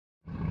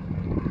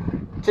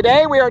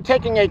Today we are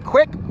taking a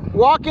quick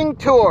walking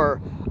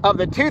tour of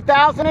the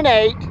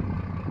 2008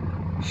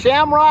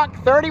 Shamrock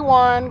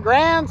 31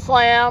 Grand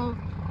Slam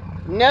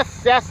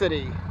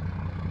Necessity,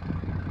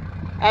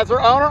 as her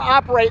owner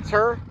operates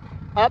her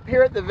up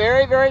here at the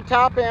very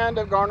top end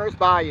of Garner's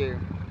Bayou.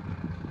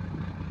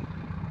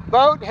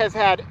 Boat has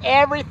had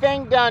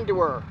everything done to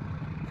her,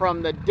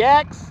 from the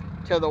decks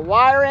to the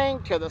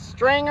wiring to the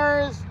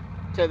stringers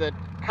to the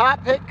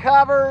cockpit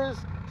covers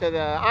to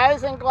the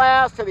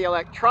isinglass to the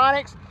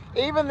electronics,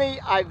 even the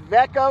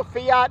Iveco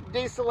Fiat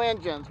diesel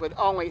engines with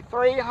only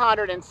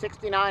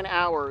 369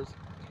 hours.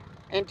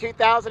 In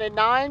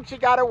 2009, she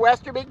got a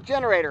Westerbeek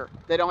generator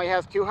that only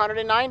has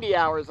 290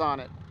 hours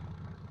on it.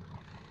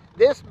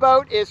 This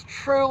boat is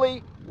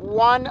truly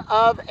one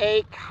of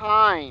a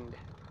kind.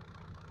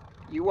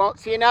 You won't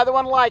see another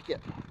one like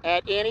it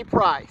at any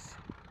price.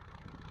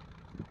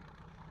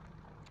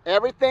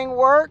 Everything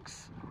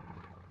works.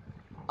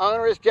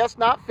 Owner is just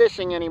not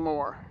fishing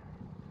anymore.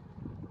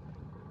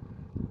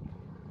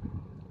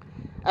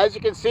 As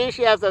you can see,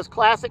 she has those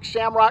classic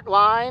Shamrock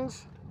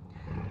lines.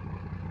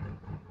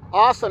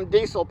 Awesome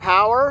diesel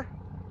power.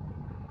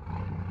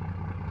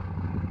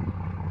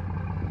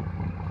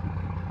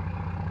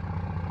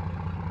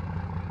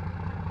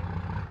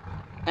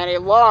 And a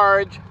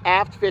large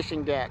aft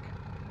fishing deck.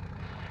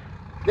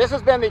 This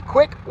has been the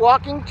quick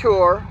walking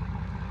tour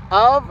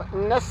of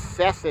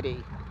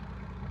Necessity,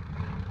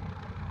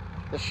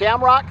 the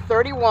Shamrock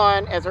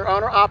 31, as her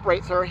owner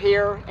operates her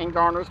here in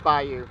Garner's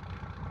Bayou.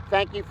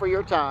 Thank you for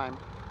your time.